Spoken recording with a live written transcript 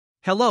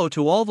Hello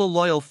to all the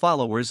loyal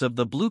followers of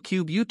the Blue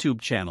Cube YouTube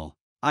channel.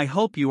 I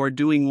hope you are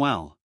doing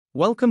well.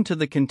 Welcome to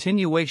the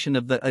continuation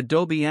of the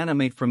Adobe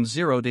Animate from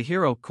Zero to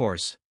Hero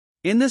course.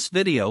 In this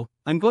video,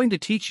 I'm going to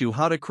teach you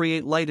how to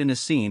create light in a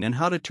scene and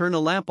how to turn a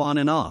lamp on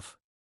and off.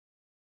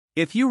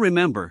 If you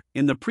remember,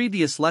 in the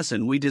previous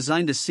lesson we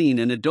designed a scene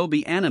in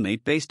Adobe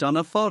Animate based on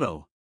a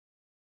photo.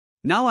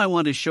 Now I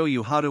want to show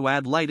you how to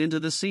add light into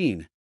the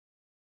scene.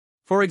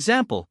 For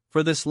example,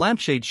 for this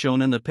lampshade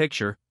shown in the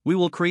picture, we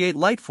will create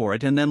light for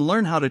it and then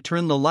learn how to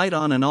turn the light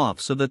on and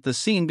off so that the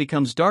scene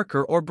becomes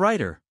darker or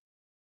brighter.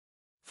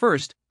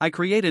 First, I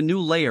create a new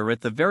layer at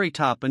the very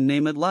top and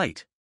name it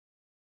Light.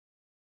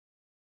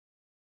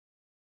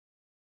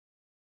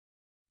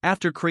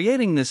 After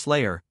creating this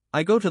layer,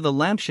 I go to the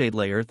lampshade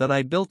layer that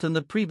I built in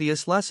the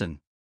previous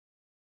lesson.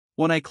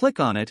 When I click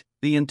on it,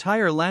 the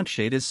entire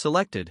lampshade is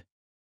selected.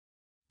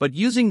 But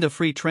using the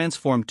free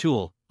transform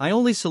tool, I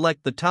only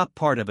select the top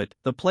part of it,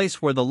 the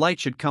place where the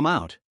light should come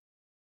out.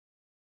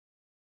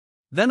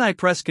 Then I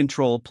press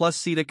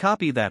Ctrl+C to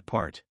copy that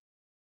part.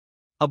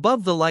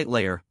 Above the light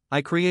layer,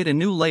 I create a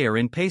new layer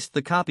and paste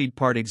the copied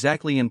part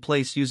exactly in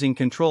place using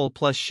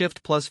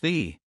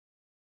Ctrl+Shift+V.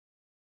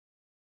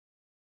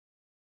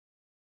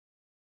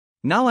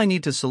 Now I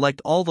need to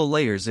select all the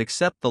layers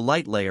except the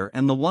light layer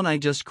and the one I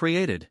just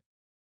created.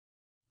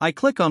 I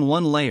click on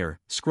one layer,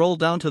 scroll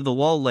down to the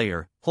wall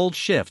layer, hold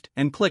Shift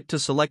and click to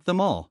select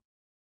them all.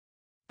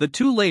 The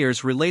two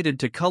layers related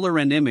to color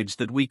and image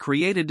that we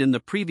created in the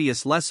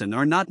previous lesson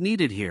are not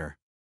needed here.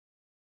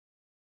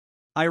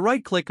 I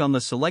right-click on the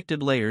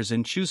selected layers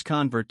and choose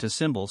Convert to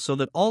Symbol so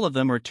that all of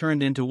them are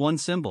turned into one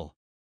symbol.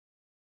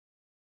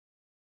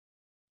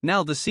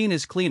 Now the scene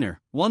is cleaner,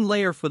 one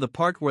layer for the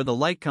part where the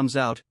light comes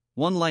out,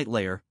 one light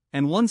layer,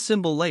 and one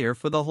symbol layer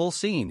for the whole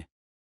scene.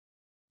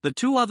 The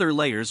two other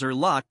layers are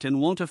locked and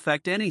won't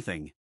affect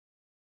anything.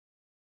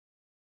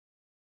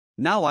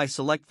 Now I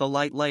select the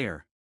light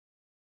layer.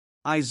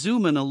 I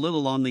zoom in a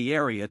little on the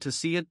area to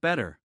see it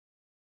better.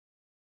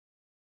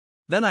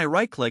 Then I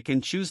right-click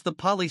and choose the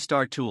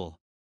Polystar tool.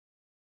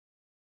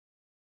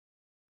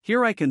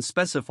 Here I can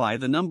specify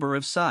the number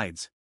of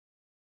sides.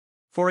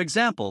 For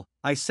example,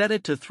 I set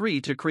it to 3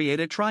 to create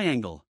a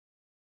triangle.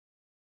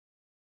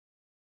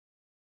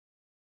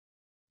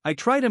 I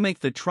try to make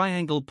the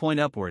triangle point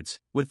upwards,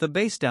 with the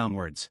base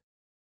downwards.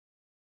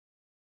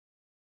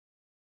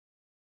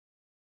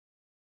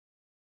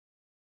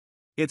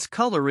 Its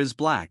color is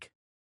black.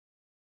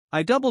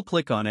 I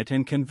double-click on it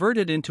and convert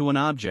it into an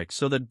object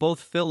so that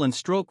both fill and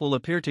stroke will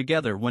appear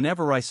together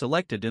whenever I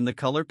select it in the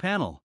color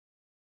panel.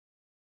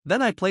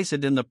 Then I place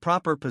it in the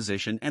proper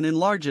position and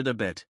enlarge it a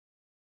bit.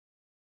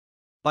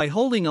 By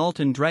holding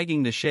Alt and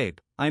dragging the shape,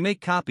 I make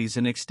copies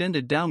and extend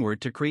it downward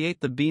to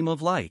create the beam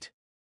of light.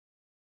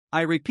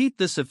 I repeat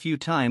this a few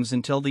times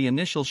until the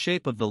initial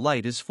shape of the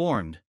light is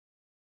formed.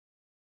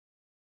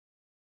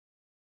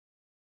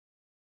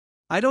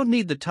 I don't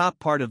need the top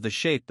part of the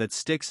shape that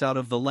sticks out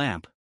of the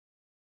lamp.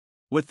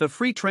 With the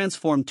free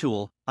transform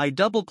tool, I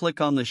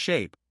double-click on the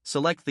shape,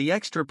 select the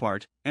extra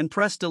part, and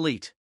press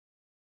Delete.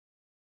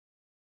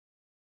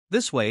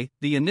 This way,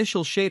 the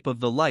initial shape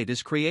of the light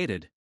is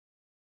created.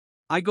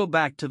 I go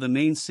back to the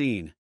main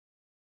scene.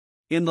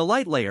 In the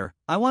light layer,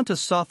 I want to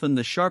soften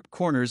the sharp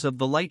corners of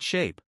the light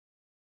shape.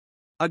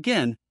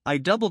 Again, I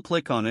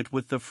double-click on it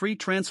with the free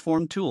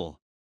transform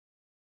tool.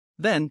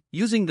 Then,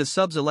 using the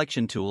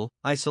subselection tool,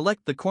 I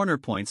select the corner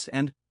points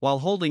and, while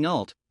holding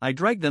Alt, I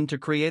drag them to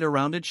create a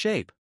rounded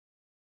shape.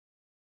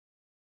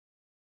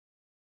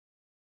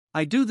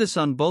 I do this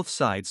on both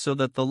sides so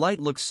that the light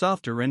looks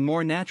softer and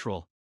more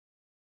natural.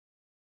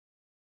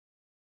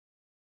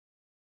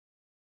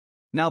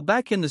 Now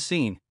back in the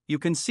scene, you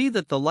can see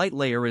that the light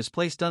layer is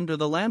placed under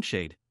the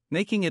lampshade,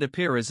 making it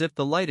appear as if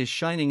the light is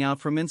shining out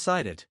from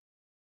inside it.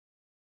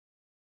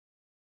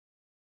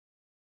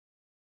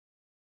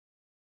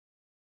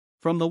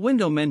 From the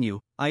window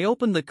menu, I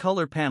open the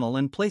color panel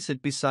and place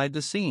it beside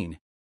the scene.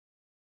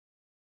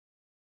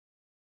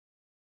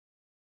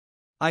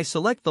 I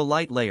select the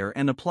light layer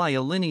and apply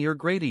a linear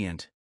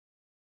gradient.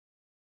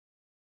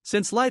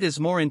 Since light is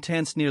more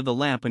intense near the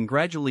lamp and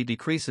gradually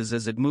decreases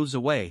as it moves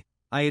away,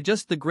 I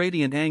adjust the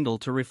gradient angle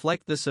to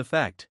reflect this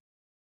effect.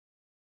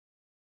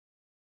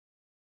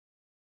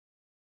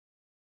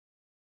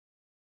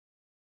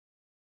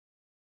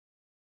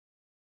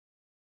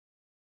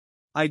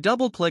 I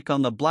double-click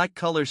on the black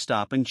color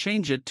stop and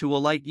change it to a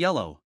light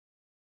yellow.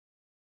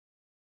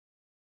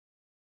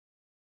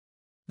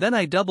 Then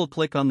I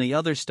double-click on the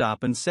other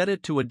stop and set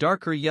it to a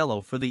darker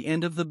yellow for the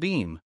end of the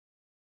beam.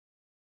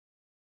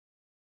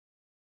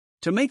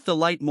 To make the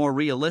light more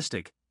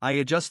realistic, I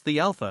adjust the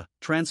alpha,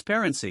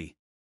 transparency.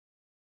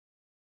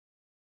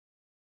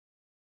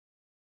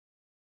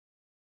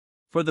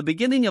 For the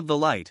beginning of the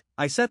light,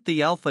 I set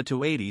the alpha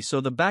to 80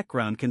 so the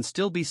background can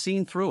still be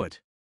seen through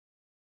it.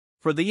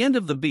 For the end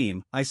of the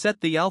beam, I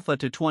set the alpha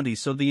to 20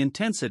 so the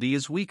intensity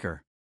is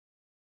weaker.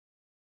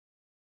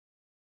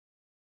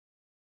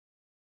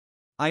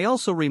 I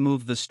also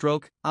remove the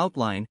stroke,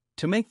 outline,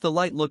 to make the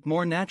light look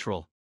more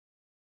natural.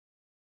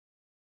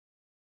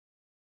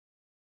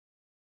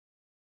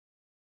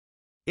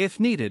 If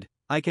needed,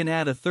 I can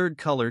add a third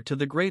color to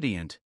the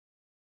gradient.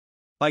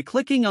 By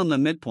clicking on the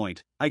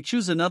midpoint, I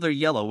choose another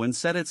yellow and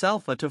set its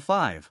alpha to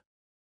 5.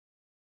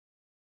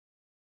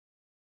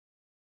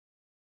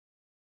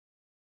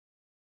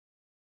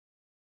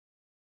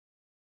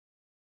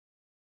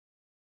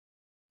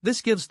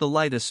 This gives the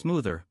light a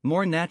smoother,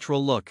 more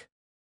natural look.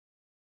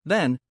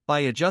 Then, by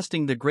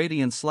adjusting the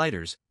gradient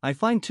sliders, I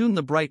fine-tune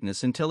the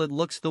brightness until it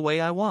looks the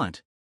way I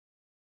want.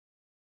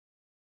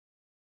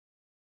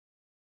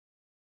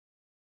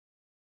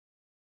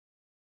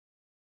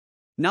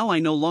 Now I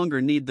no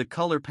longer need the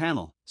color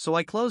panel, so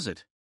I close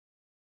it.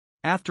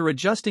 After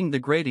adjusting the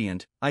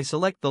gradient, I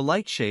select the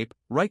light shape,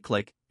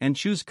 right-click, and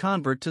choose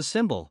Convert to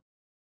Symbol.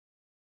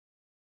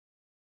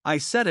 I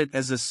set it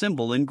as a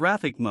symbol in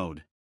graphic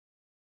mode.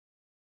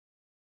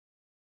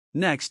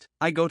 Next,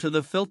 I go to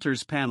the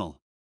Filters panel.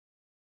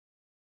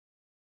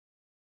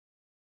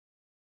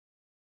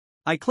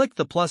 I click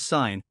the plus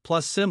sign,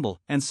 plus symbol,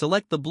 and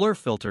select the blur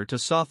filter to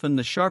soften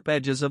the sharp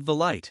edges of the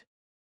light.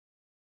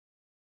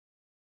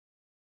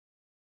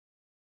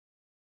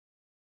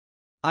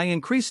 I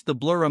increased the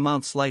blur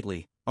amount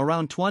slightly,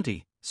 around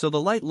 20, so the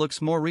light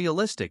looks more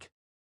realistic.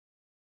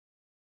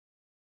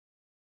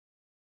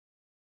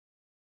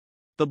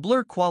 The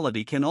blur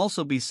quality can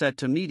also be set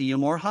to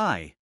medium or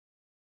high.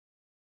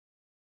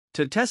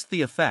 To test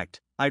the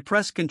effect, I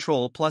press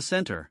Ctrl plus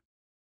Enter.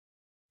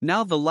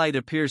 Now the light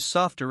appears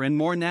softer and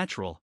more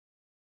natural.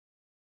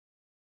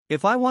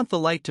 If I want the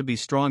light to be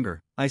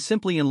stronger, I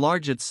simply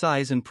enlarge its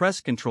size and press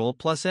Ctrl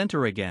plus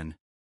Enter again.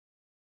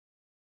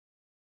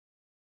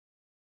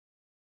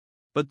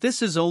 But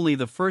this is only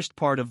the first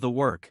part of the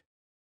work.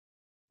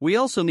 We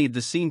also need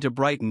the scene to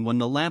brighten when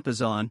the lamp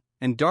is on,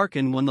 and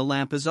darken when the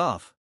lamp is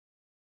off.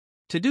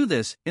 To do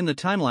this, in the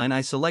timeline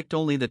I select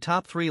only the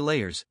top 3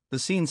 layers, the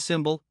scene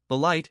symbol, the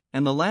light,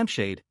 and the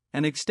lampshade,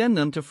 and extend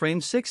them to frame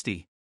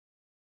 60.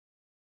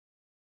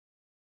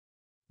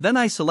 Then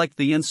I select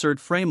the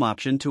Insert Frame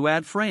option to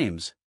add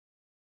frames.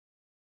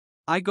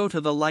 I go to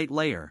the light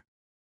layer.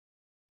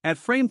 At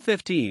frame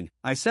 15,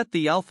 I set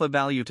the alpha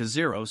value to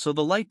 0 so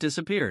the light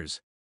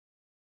disappears.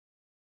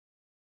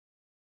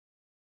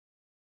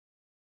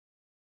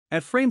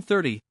 At frame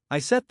 30, I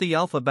set the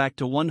alpha back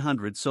to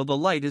 100 so the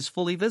light is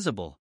fully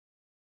visible.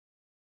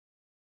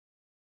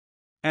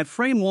 At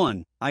frame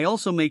 1, I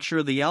also make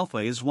sure the alpha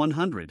is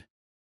 100.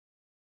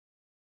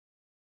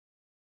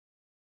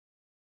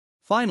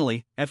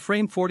 Finally, at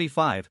frame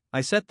 45,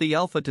 I set the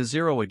alpha to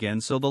 0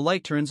 again so the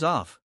light turns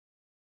off.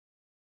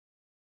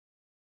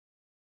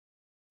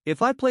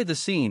 If I play the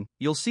scene,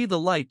 you'll see the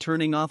light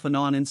turning off and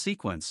on in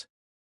sequence.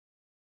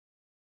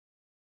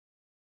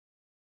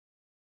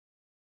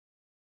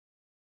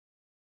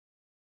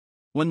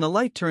 When the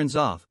light turns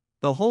off,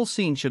 the whole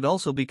scene should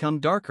also become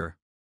darker.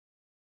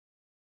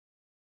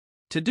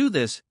 To do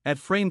this, at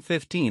frame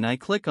 15 I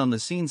click on the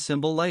scene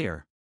symbol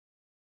layer.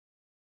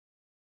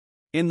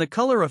 In the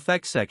Color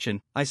Effects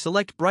section, I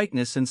select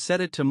Brightness and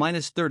set it to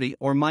 -30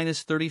 or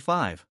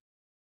 -35.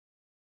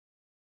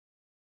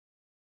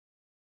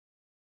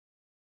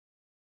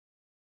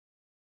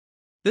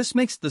 This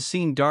makes the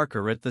scene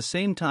darker at the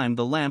same time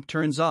the lamp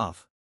turns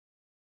off.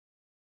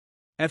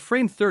 At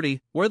frame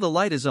 30, where the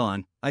light is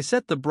on, I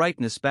set the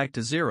brightness back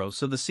to 0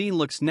 so the scene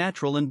looks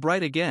natural and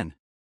bright again.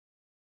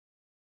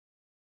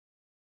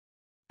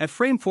 At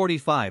frame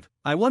 45,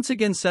 I once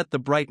again set the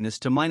brightness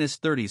to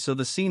 -30 so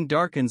the scene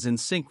darkens in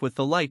sync with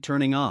the light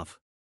turning off.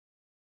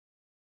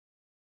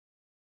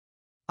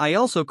 I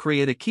also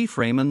create a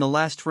keyframe in the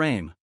last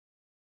frame.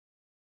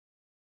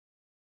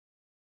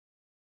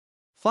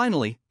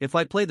 Finally, if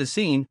I play the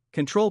scene,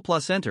 Ctrl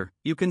plus Enter,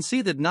 you can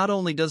see that not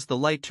only does the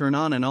light turn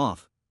on and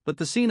off, but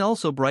the scene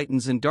also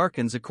brightens and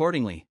darkens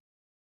accordingly.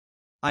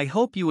 I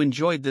hope you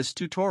enjoyed this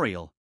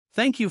tutorial.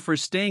 Thank you for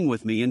staying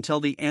with me until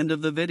the end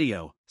of the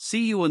video.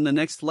 See you in the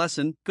next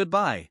lesson.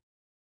 Goodbye.